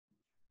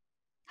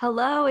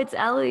Hello, it's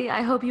Ellie.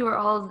 I hope you are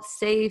all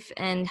safe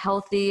and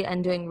healthy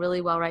and doing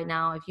really well right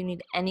now. If you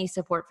need any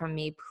support from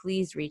me,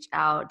 please reach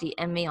out.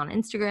 DM me on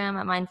Instagram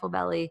at Mindful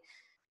Belly.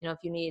 If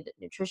you need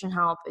nutrition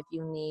help, if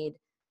you need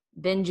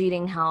binge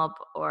eating help,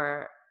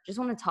 or just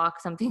want to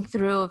talk something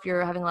through, if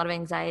you're having a lot of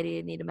anxiety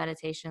and need a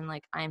meditation,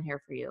 like I am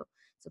here for you.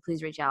 So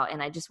please reach out. And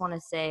I just want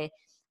to say,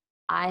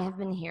 I have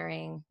been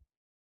hearing,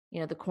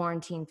 the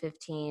quarantine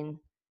 15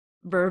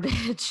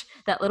 verbiage,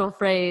 that little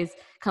phrase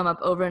come up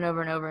over and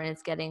over and over, and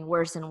it's getting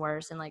worse and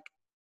worse. And like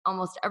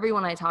almost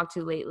everyone I talk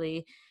to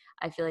lately,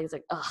 I feel like it's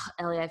like, oh,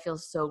 Ellie, I feel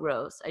so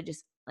gross. I'm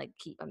just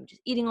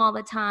eating all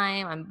the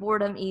time. I'm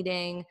bored, I'm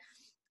eating.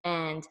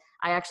 And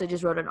I actually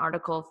just wrote an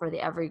article for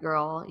the Every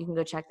Girl. You can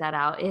go check that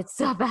out. It's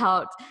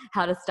about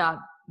how to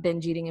stop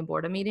binge eating and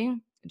boredom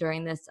eating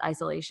during this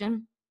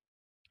isolation.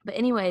 But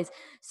anyways,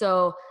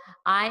 so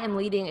I am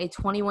leading a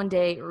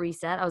 21-day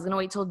reset. I was going to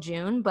wait till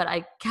June, but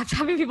I kept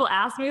having people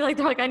ask me,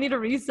 they're like, I need a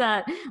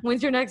reset.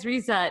 When's your next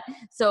reset?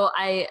 So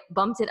I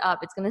bumped it up.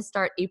 It's going to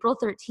start April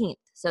 13th.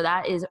 So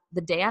that is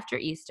the day after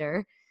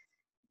Easter.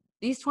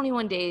 These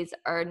 21 days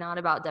are not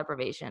about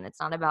deprivation. It's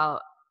not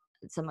about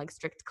some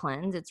strict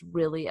cleanse. It's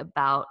really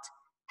about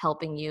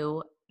helping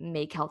you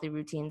make healthy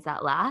routines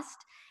that last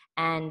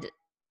and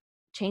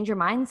change your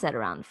mindset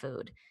around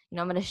food.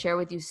 I'm going to share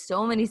with you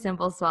so many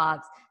simple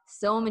swaps,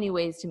 so many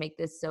ways to make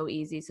this so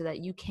easy so that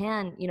you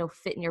can,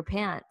 fit in your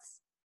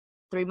pants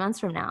 3 months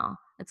from now.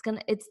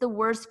 It's the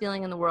worst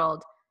feeling in the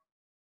world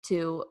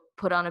to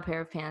put on a pair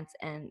of pants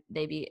and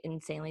they be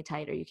insanely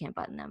tight or you can't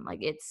button them.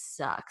 It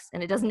sucks.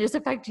 And it doesn't just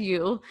affect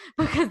you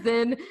because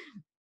then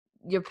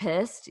you're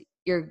pissed.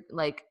 You're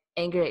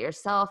angry at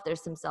yourself.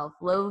 There's some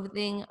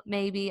self-loathing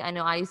maybe. I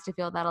know I used to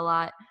feel that a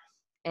lot.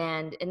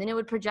 And then it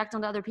would project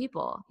onto other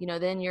people.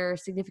 Then your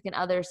significant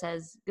other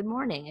says good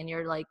morning and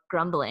you're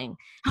grumbling,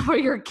 or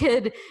your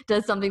kid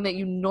does something that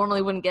you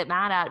normally wouldn't get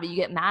mad at, but you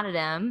get mad at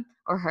him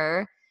or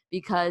her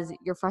because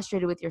you're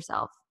frustrated with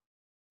yourself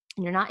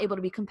and you're not able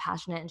to be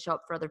compassionate and show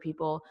up for other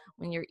people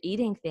when you're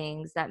eating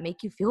things that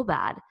make you feel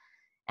bad.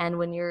 And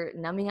when you're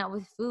numbing out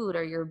with food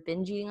or you're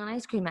binge eating on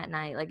ice cream at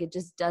night, it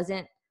just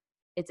doesn't,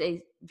 it's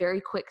a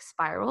very quick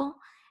spiral.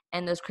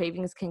 And those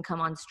cravings can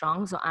come on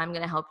strong. So I'm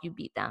going to help you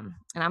beat them.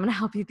 And I'm going to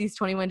help you. These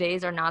 21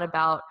 days are not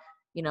about,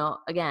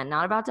 again,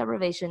 not about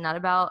deprivation, not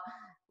about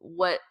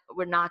what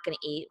we're not going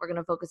to eat. We're going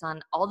to focus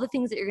on all the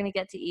things that you're going to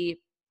get to eat.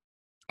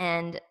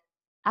 And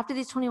after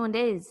these 21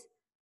 days,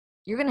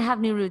 you're going to have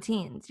new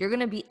routines. You're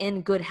going to be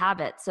in good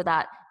habits so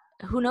that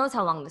who knows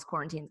how long this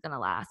quarantine is going to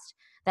last,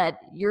 that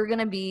you're going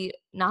to be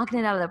knocking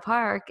it out of the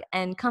park.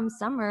 And come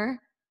summer,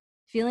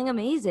 feeling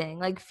amazing,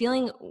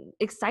 feeling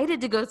excited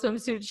to go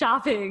swimsuit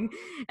shopping.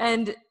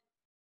 And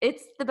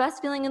it's the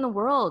best feeling in the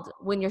world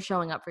when you're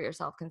showing up for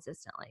yourself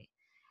consistently.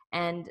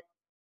 And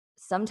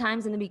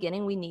sometimes in the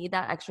beginning, we need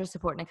that extra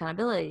support and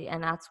accountability.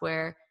 And that's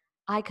where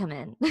I come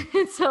in.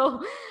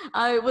 So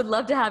I would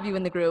love to have you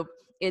in the group.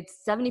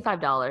 It's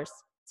 $75.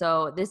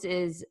 So this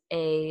is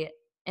a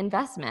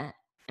investment.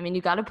 I mean,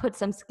 you got to put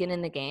some skin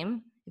in the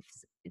game.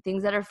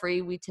 Things that are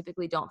free, we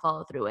typically don't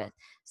follow through with.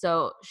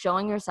 So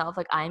showing yourself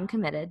I'm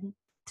committed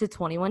to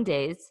 21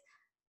 days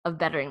of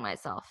bettering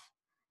myself.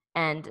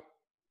 And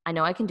I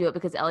know I can do it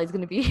because Ellie's going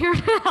to be here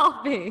to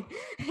help me.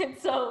 And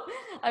so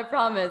I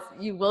promise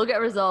you will get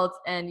results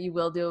and you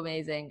will do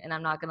amazing. And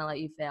I'm not going to let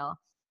you fail.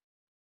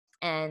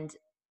 And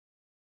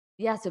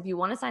yeah, so if you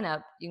want to sign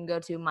up, you can go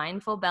to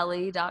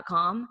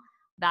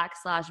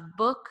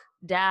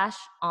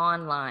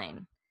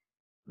mindfulbelly.com/book-online.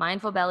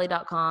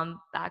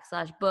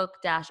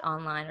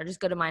 mindfulbelly.com/book-online, or just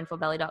go to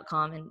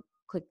mindfulbelly.com and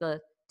click the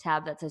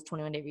tab that says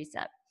 21-day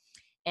reset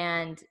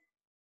and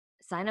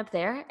sign up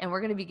there. And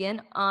we're going to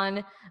begin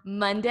on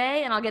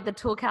Monday, and I'll get the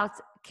toolkits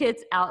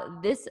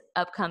out this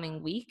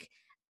upcoming week.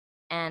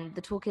 And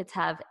the toolkits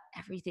have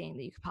everything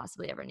that you could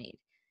possibly ever need.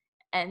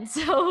 And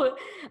so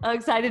I'm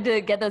excited to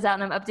get those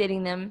out, and I'm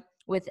updating them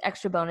with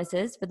extra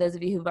bonuses for those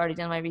of you who've already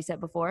done my reset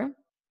before.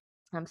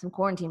 Some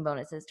quarantine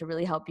bonuses to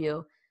really help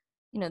you,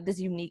 this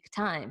unique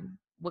time.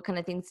 What kind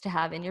of things to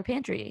have in your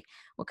pantry?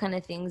 What kind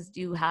of things do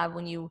you have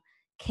when you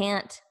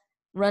can't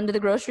run to the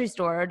grocery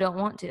store or don't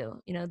want to?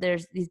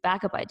 There's these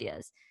backup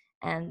ideas.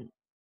 And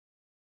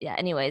yeah,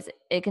 anyways,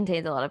 it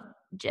contains a lot of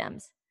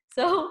gems.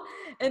 So,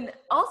 and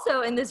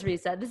also in this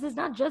reset, this is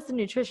not just the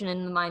nutrition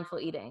and the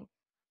mindful eating.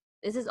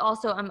 This is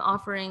also, I'm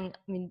going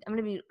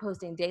to be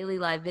posting daily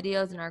live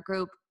videos in our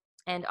group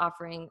and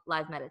offering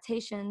live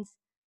meditations,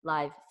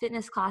 live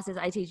fitness classes.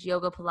 I teach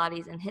yoga,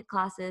 Pilates, and HIIT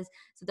classes.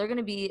 So they're going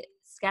to be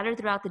scattered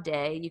throughout the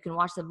day. You can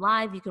watch them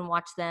live. You can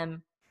watch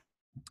them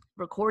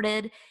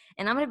recorded.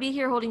 And I'm going to be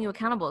here holding you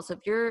accountable. So if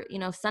you're,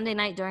 Sunday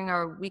night during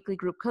our weekly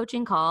group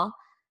coaching call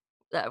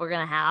that we're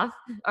going to have,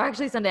 or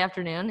actually Sunday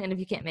afternoon, and if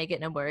you can't make it,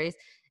 no worries.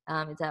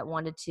 It's at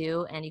 1 to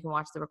 2, and you can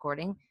watch the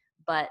recording.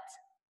 But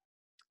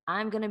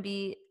I'm going to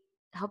be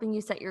helping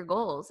you set your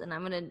goals, and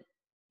I'm going to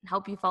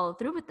help you follow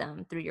through with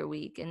them through your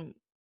week and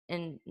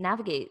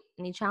navigate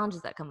any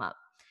challenges that come up.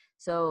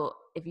 So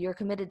if you're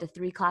committed to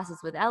 3 classes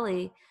with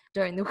Ellie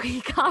during the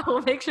week, I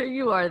will make sure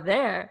you are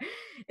there.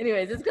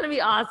 Anyways, it's going to be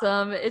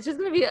awesome. It's just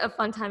going to be a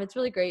fun time. It's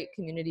really great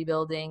community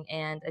building.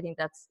 And I think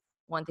that's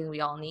one thing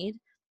we all need.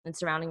 And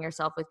surrounding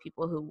yourself with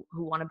people who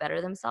want to better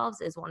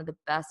themselves is one of the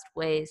best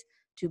ways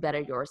to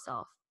better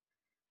yourself.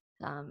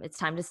 It's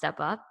time to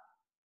step up.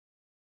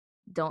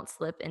 Don't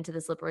slip into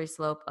the slippery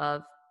slope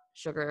of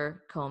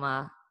sugar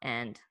coma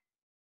and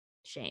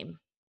shame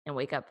and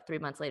wake up 3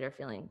 months later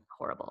feeling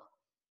horrible,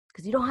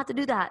 because you don't have to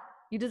do that.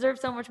 You deserve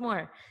so much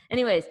more.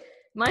 Anyways,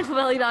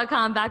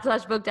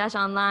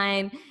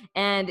 mindfulbelly.com/book-online.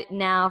 And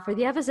now for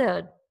the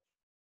episode.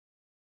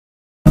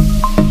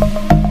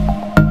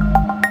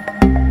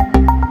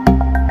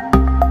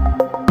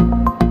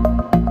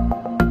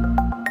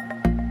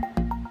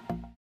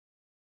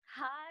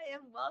 Hi,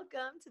 and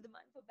welcome to the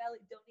Mindful Belly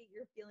Don't Eat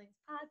Your Feelings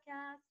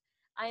podcast.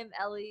 I am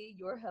Ellie,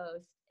 your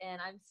host,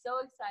 and I'm so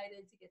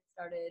excited to get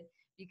started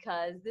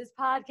because this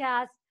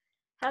podcast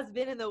has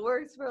been in the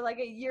works for like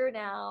a year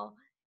now.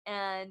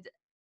 And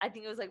I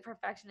think it was like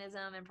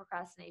perfectionism and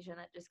procrastination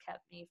that just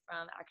kept me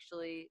from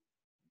actually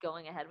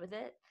going ahead with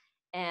it.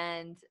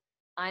 And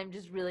I'm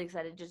just really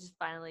excited to just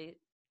finally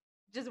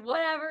just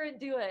whatever and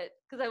do it,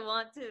 because I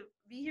want to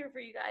be here for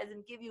you guys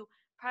and give you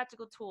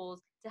practical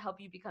tools to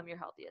help you become your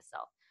healthiest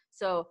self.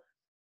 So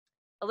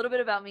a little bit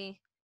about me.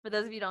 For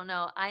those of you who don't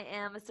know, I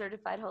am a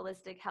certified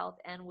holistic health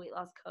and weight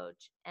loss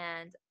coach,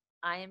 and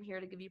I am here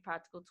to give you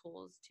practical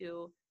tools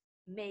to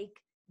make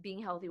being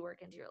healthy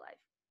work into your life.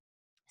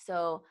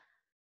 So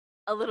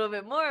a little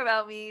bit more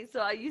about me.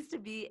 So I used to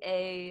be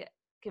a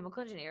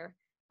chemical engineer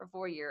for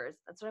 4 years.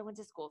 That's what I went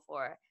to school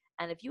for.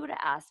 And if you would have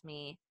asked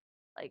me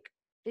like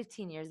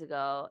 15 years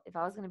ago if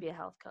I was going to be a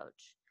health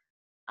coach,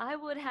 I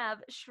would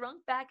have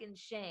shrunk back in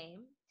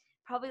shame,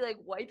 probably like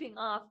wiping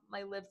off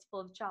my lips full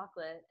of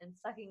chocolate and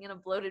sucking in a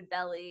bloated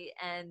belly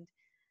and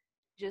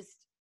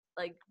just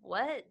like,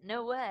 what?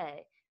 No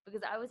way.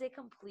 Because I was a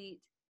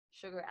complete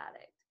sugar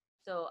addict.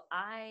 So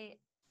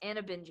and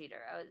a binge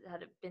eater.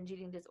 Had a binge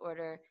eating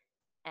disorder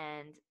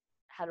and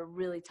had a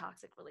really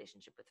toxic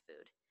relationship with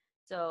food.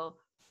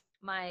 So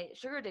my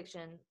sugar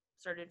addiction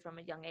started from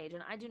a young age,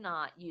 and I do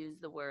not use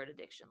the word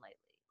addiction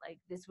lightly. Like,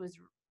 this was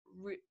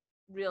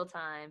real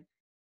time.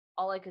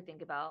 All I could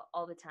think about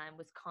all the time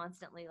was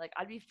constantly, like,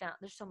 I'd be found,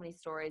 there's so many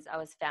stories I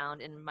was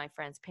found in my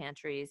friends'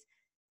 pantries,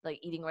 like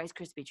eating Rice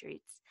Krispie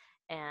treats.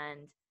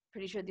 And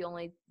pretty sure the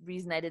only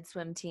reason I did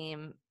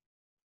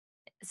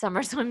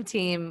summer swim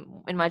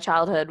team in my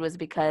childhood was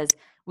because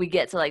we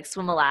get to like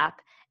swim a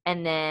lap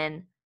and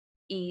then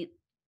eat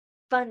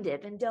Fun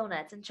Dip and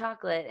donuts and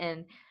chocolate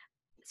and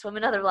swim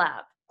another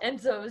lap. And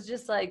so it was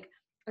just like,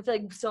 I feel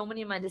like so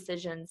many of my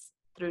decisions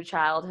through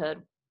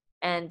childhood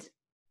and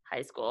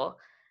high school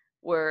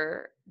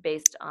were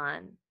based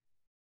on,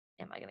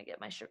 am I going to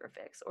get my sugar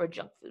fix or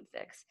junk food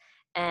fix?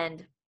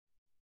 And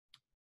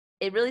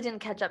it really didn't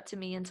catch up to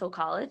me until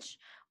college,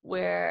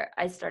 where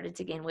I started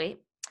to gain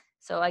weight.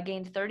 So I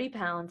gained 30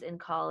 pounds in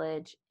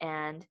college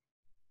and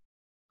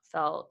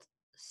felt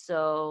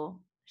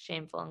so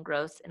shameful and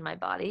gross in my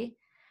body,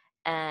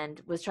 and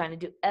was trying to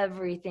do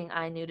everything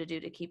I knew to do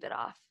to keep it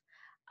off.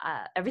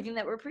 Everything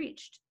that were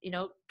preached,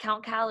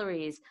 count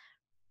calories,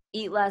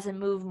 eat less and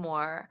move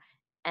more.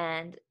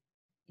 And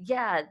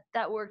yeah,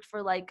 that worked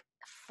for like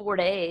 4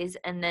 days.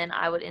 And then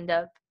I would end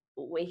up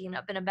waking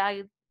up in a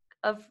bed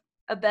of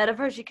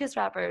Hershey Kiss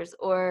wrappers,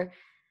 or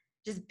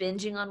just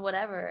binging on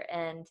whatever.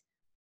 And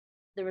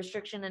the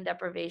restriction and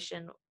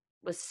deprivation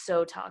was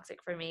so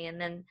toxic for me. And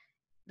then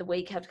the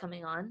weight kept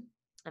coming on,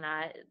 and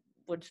I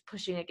was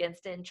pushing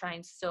against it and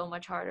trying so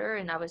much harder.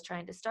 And I was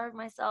trying to starve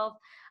myself.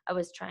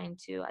 I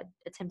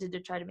attempted to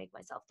try to make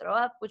myself throw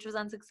up, which was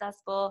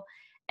unsuccessful,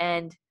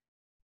 and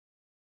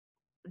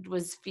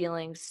was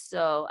feeling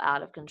so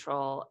out of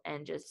control.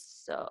 And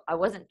just I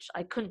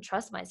couldn't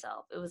trust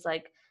myself. It was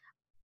like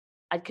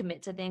I'd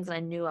commit to things and I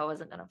knew I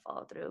wasn't going to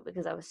follow through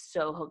because I was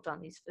so hooked on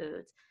these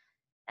foods.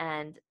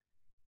 And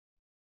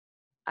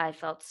I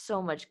felt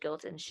so much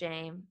guilt and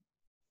shame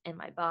in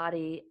my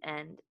body,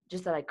 and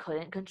just that I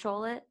couldn't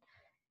control it.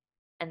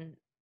 And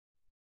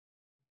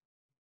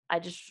I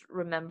just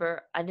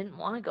remember I didn't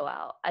want to go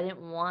out. I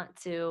didn't want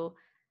to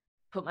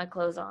put my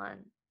clothes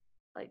on,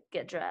 like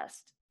get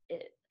dressed,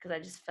 because I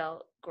just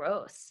felt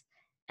gross.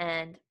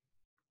 And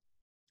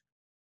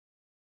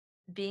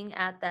being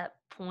at that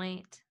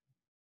point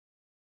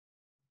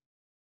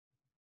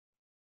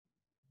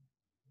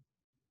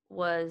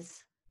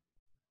was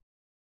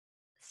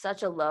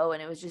such a low,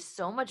 and it was just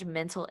so much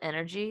mental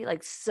energy,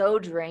 like so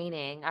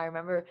draining. I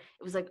remember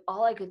it was like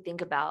all I could think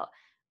about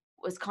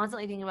was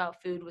constantly thinking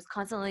about food, was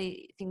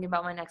constantly thinking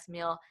about my next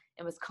meal,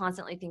 and was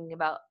constantly thinking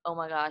about, oh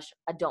my gosh,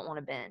 I don't want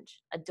to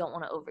binge. I don't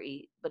want to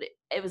overeat. But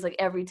it was like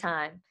every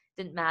time,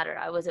 didn't matter.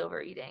 I was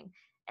overeating,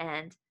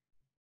 and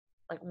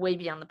like way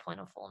beyond the point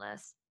of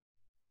fullness.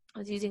 I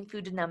was using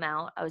food to numb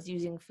out. I was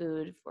using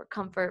food for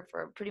comfort,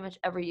 for pretty much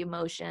every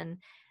emotion,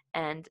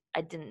 and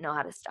I didn't know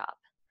how to stop.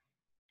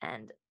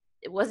 And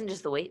it wasn't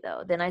just the weight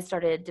though. Then I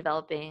started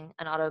developing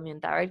an autoimmune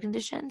thyroid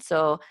condition.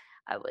 So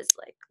I was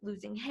like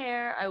losing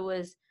hair. I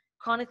was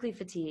chronically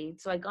fatigued.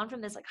 So I'd gone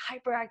from this like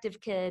hyperactive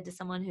kid to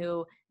someone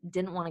who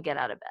didn't want to get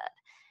out of bed.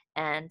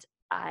 And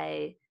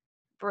I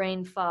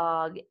brain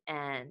fog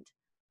and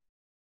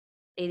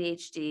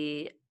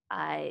ADHD,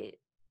 I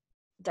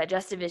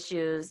digestive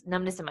issues,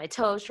 numbness in my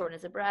toes,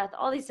 shortness of breath,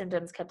 all these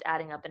symptoms kept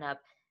adding up and up,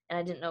 and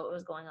I didn't know what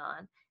was going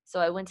on. So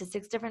I went to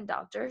 6 different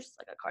doctors,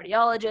 like a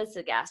cardiologist,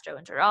 a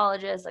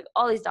gastroenterologist, like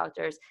all these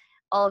doctors,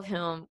 all of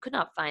whom could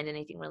not find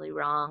anything really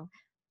wrong,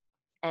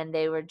 and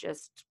they were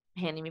just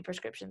handing me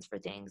prescriptions for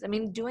things. I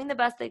mean, doing the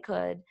best they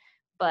could,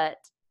 but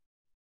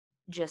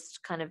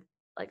just kind of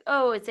like,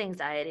 oh, it's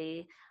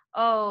anxiety.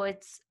 Oh,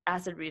 it's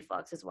acid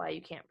reflux is why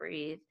you can't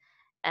breathe,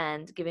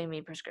 and giving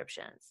me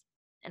prescriptions.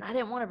 And I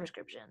didn't want a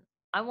prescription.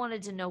 I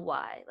wanted to know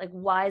why. Like,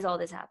 why is all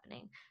this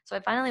happening? So I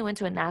finally went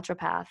to a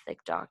naturopathic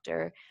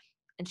doctor,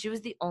 and she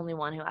was the only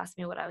one who asked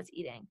me what I was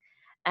eating.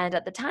 And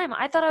at the time,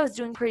 I thought I was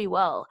doing pretty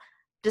well,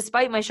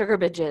 despite my sugar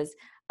binges,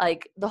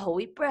 like the whole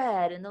wheat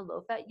bread and the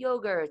low fat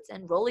yogurts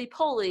and roly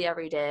poly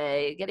every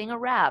day, getting a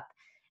wrap.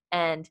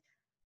 And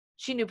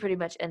she knew pretty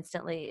much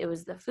instantly it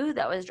was the food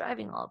that was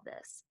driving all of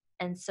this.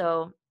 And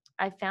so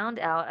I found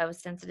out I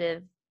was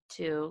sensitive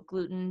to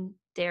gluten,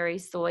 dairy,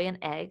 soy, and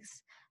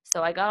eggs.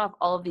 So I got off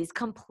all of these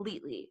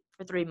completely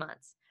for 3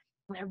 months.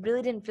 And I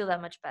really didn't feel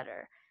that much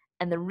better.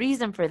 And the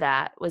reason for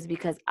that was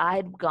because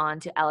I'd gone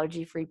to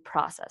allergy-free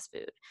processed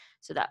food.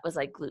 So that was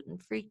like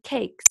gluten-free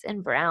cakes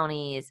and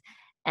brownies.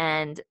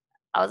 And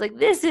I was like,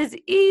 this is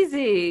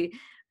easy.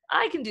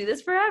 I can do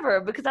this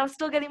forever because I was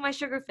still getting my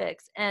sugar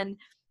fix. And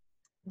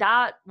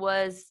that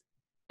was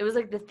it was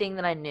like the thing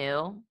that I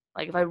knew,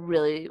 like if I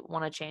really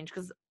want to change,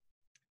 because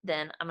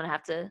then I'm gonna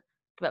have to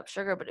give up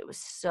sugar. But it was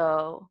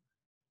so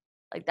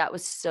like that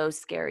was so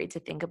scary to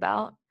think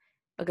about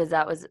because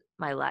that was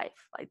my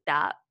life. Like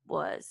that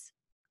was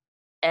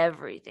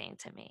everything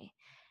to me.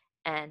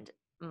 And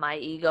my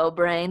ego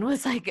brain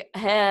was like,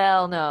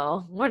 hell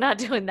no, we're not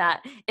doing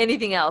that.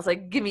 Anything else,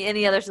 like give me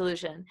any other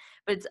solution.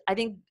 But I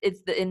think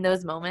it's in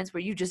those moments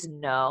where you just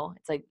know,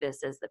 it's like,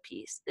 this is the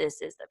piece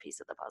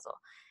of the puzzle.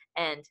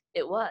 And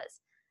it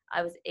was.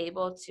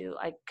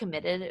 I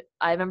committed.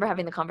 I remember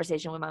having the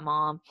conversation with my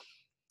mom,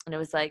 and it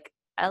was like,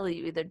 Ellie,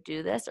 you either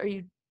do this or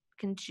you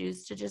can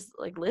choose to just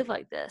like live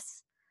like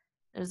this.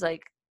 It was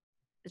like,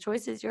 the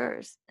choice is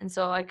yours. And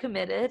so I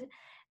committed,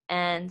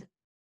 and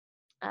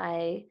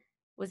I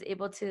was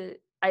able to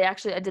I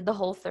did the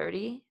whole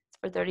 30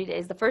 for 30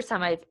 days. The first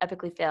time I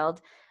epically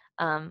failed.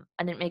 I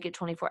didn't make it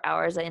 24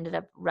 hours. I ended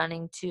up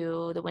running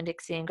to the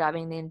Winn-Dixie and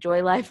grabbing the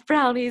Enjoy Life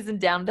brownies and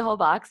down the whole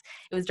box.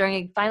 It was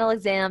during final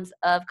exams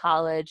of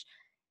college,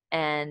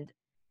 and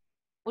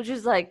which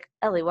was like,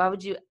 Ellie, why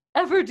would you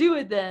ever do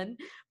it then?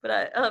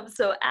 But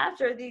so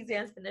after the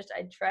exams finished,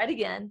 I tried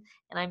again,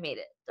 and I made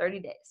it 30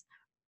 days,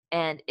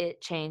 and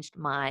it changed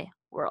my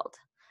world.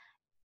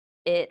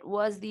 It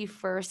was the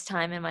first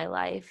time in my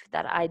life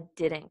that I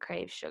didn't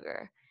crave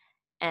sugar,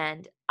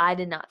 and I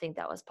did not think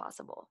that was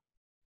possible.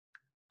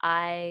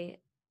 I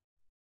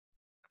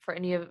For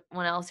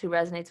anyone else who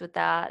resonates with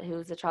that,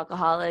 who's a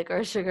chocoholic or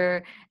a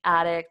sugar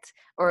addict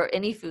or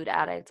any food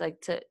addict, like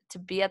to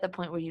be at the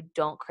point where you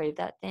don't crave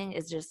that thing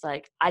is just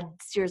like, I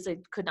seriously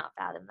could not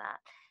fathom that.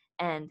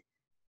 And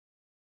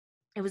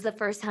it was the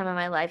first time in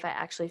my life I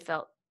actually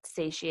felt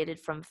satiated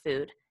from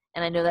food.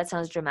 And I know that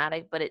sounds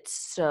dramatic, but it's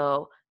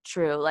so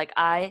true. Like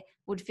I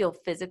would feel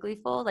physically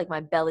full, like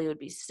my belly would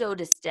be so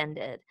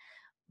distended,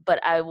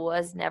 but I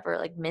was never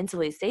like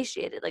mentally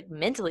satiated. Like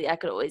mentally I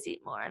could always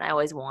eat more, and I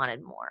always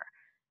wanted more.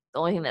 The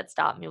only thing that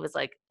stopped me was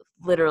like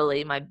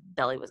literally my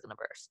belly was going to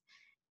burst.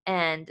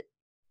 And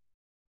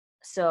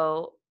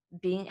so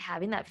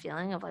having that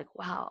feeling of like,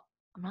 wow,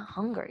 I'm not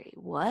hungry.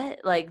 What?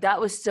 Like that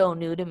was so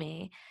new to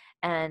me,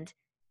 and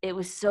it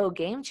was so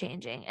game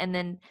changing. And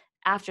then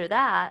after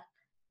that,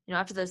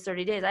 after those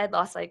 30 days, I had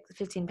lost like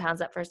 15 pounds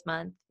that first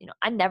month.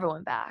 I never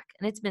went back,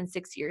 and it's been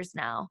 6 years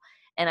now.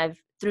 And I've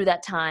through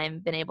that time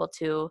been able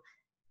to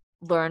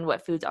learn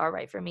what foods are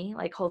right for me.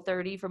 Like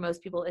Whole30 for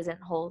most people isn't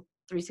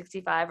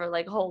Whole365 or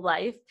like whole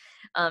life.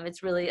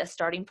 It's really a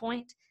starting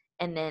point,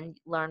 and then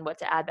learn what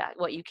to add back,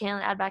 what you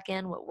can add back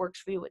in, what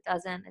works for you, what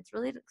doesn't. It's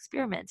really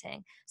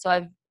experimenting. So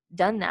I've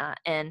done that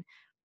and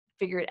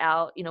figured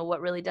out,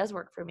 what really does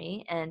work for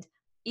me. And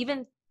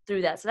even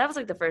through that, so that was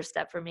like the first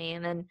step for me.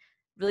 And then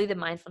really the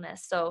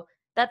mindfulness. So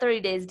that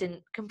 30 days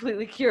didn't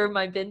completely cure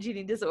my binge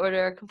eating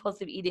disorder or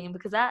compulsive eating,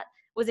 because that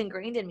was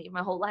ingrained in me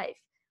my whole life.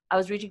 I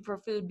was reaching for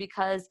food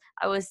because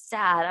I was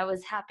sad, I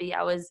was happy,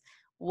 I was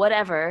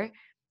whatever,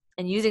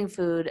 and using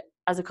food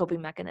as a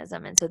coping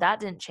mechanism. And so that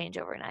didn't change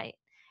overnight.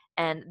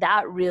 And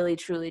that really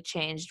truly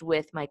changed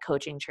with my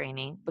coaching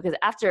training, because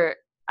after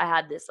I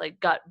had this, like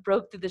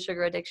broke through the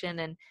sugar addiction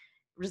and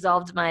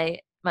resolved my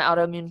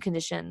autoimmune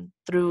condition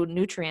through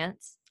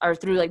nutrients, or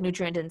through like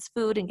nutrient dense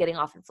food and getting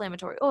off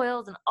inflammatory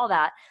oils and all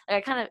that. Like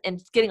I kind of,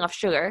 and getting off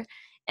sugar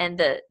and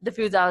the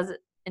foods I was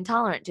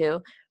intolerant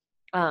to,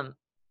 um,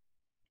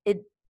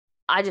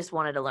 I just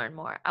wanted to learn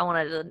more. I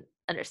wanted to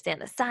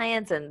understand the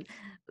science and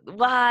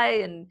why,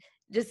 and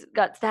just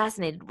got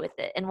fascinated with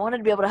it and wanted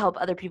to be able to help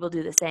other people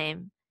do the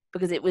same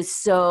because it was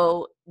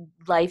so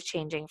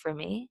life-changing for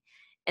me.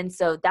 And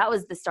so that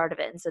was the start of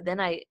it. And so then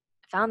I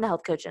found the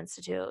Health Coach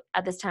Institute.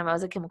 At this time, I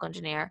was a chemical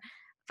engineer,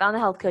 found the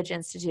Health Coach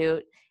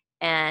Institute,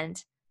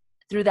 and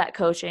through that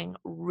coaching,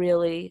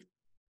 really,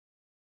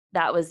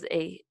 that was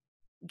a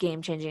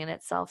game changing in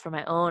itself for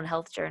my own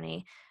health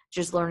journey.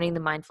 Just learning the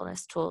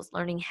mindfulness tools,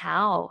 learning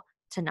how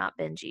to not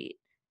binge eat,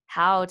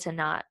 how to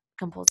not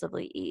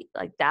compulsively eat,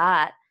 like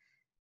that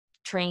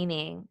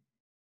training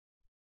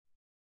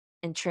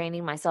and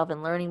training myself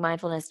and learning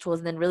mindfulness tools,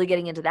 and then really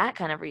getting into that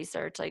kind of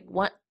research, like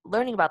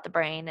learning about the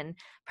brain and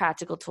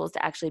practical tools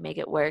to actually make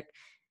it work.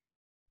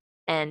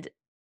 And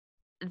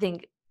I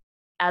think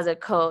as a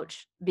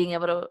coach, being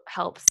able to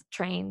help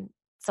train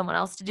someone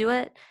else to do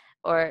it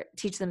or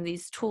teach them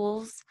these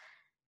tools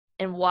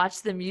and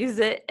watch them use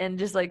it and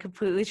just like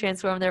completely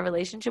transform their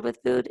relationship with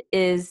food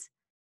is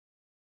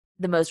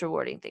the most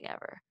rewarding thing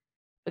ever,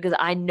 because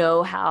I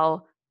know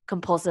how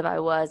compulsive I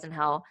was and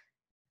how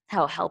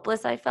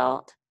helpless I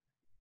felt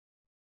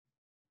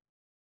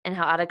and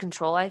how out of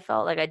control I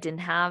felt. Like I didn't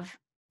have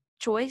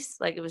choice.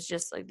 Like it was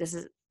just like, this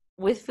is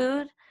with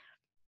food,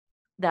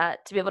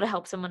 that to be able to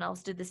help someone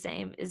else do the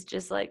same is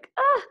just like,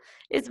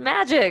 it's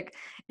magic.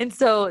 And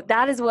so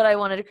that is what I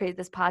wanted to create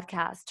this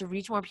podcast, to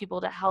reach more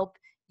people, to help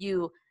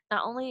you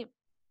not only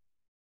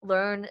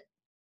learn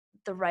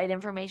the right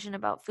information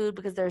about food,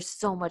 because there's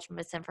so much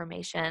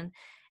misinformation,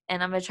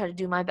 and I'm going to try to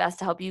do my best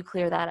to help you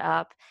clear that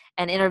up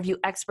and interview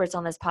experts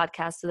on this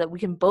podcast so that we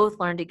can both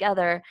learn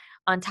together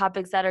on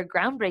topics that are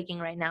groundbreaking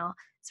right now,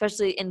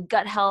 especially in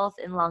gut health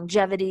and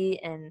longevity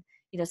and,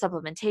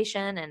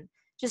 supplementation, and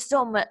just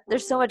so much.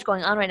 There's so much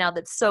going on right now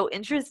that's so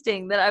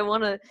interesting that I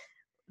want to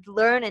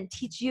learn and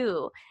teach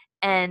you.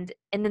 And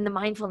then the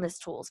mindfulness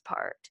tools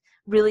part,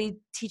 really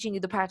teaching you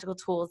the practical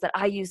tools that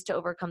I use to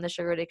overcome the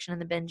sugar addiction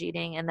and the binge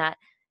eating, and that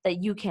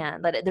you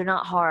can, that they're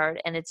not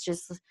hard, and it's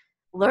just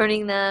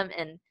learning them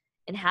and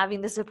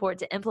having the support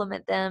to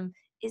implement them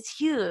is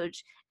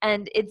huge.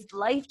 And it's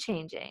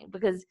life-changing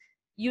because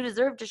you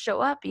deserve to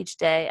show up each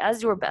day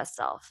as your best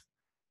self.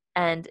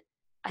 And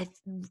I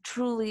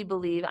truly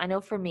believe, I know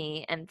for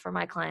me and for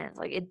my clients,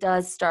 like it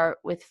does start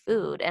with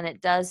food, and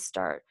it does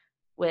start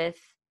with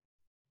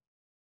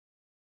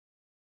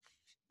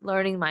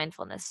learning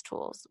mindfulness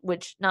tools,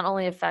 which not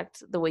only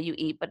affect the way you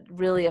eat, but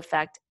really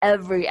affect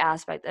every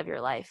aspect of your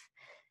life,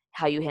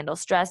 how you handle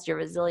stress, your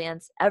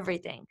resilience,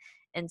 everything.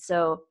 And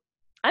so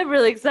I'm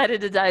really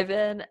excited to dive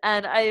in,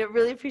 and I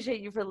really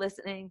appreciate you for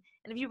listening.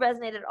 And if you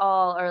resonate at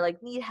all or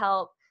like need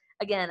help,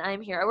 again,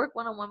 I'm here. I work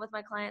one-on-one with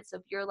my clients. So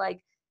if you're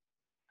like,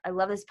 I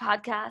love this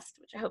podcast,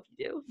 which I hope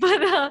you do,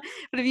 but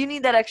if you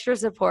need that extra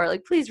support,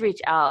 like please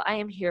reach out. I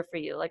am here for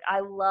you. Like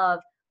I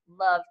love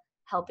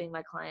helping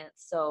my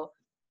clients. So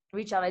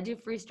reach out. I do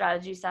free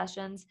strategy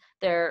sessions.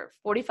 They're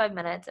 45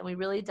 minutes, and we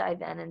really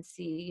dive in and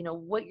see,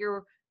 what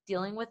you're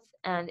dealing with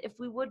and if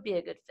we would be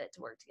a good fit to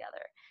work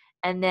together.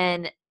 And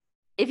then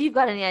if you've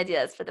got any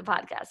ideas for the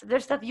podcast, if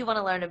there's stuff you want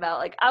to learn about,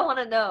 like I want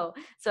to know.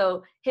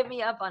 So hit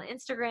me up on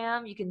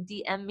Instagram. You can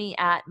DM me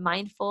at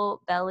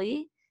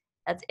mindfulbellie.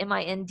 That's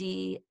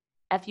MINDFULBELLIE.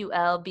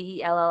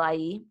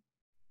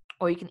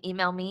 Or you can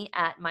email me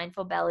at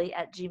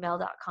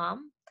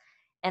mindfulbellie@gmail.com.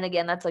 And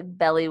again, that's like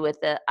belly with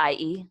the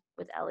IE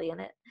with Ellie in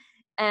it.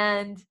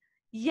 And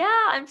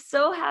yeah, I'm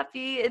so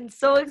happy and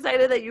so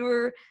excited that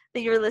you're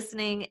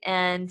listening.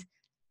 And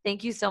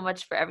thank you so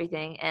much for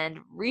everything. And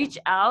reach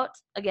out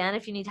again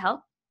if you need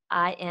help.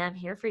 I am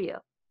here for you.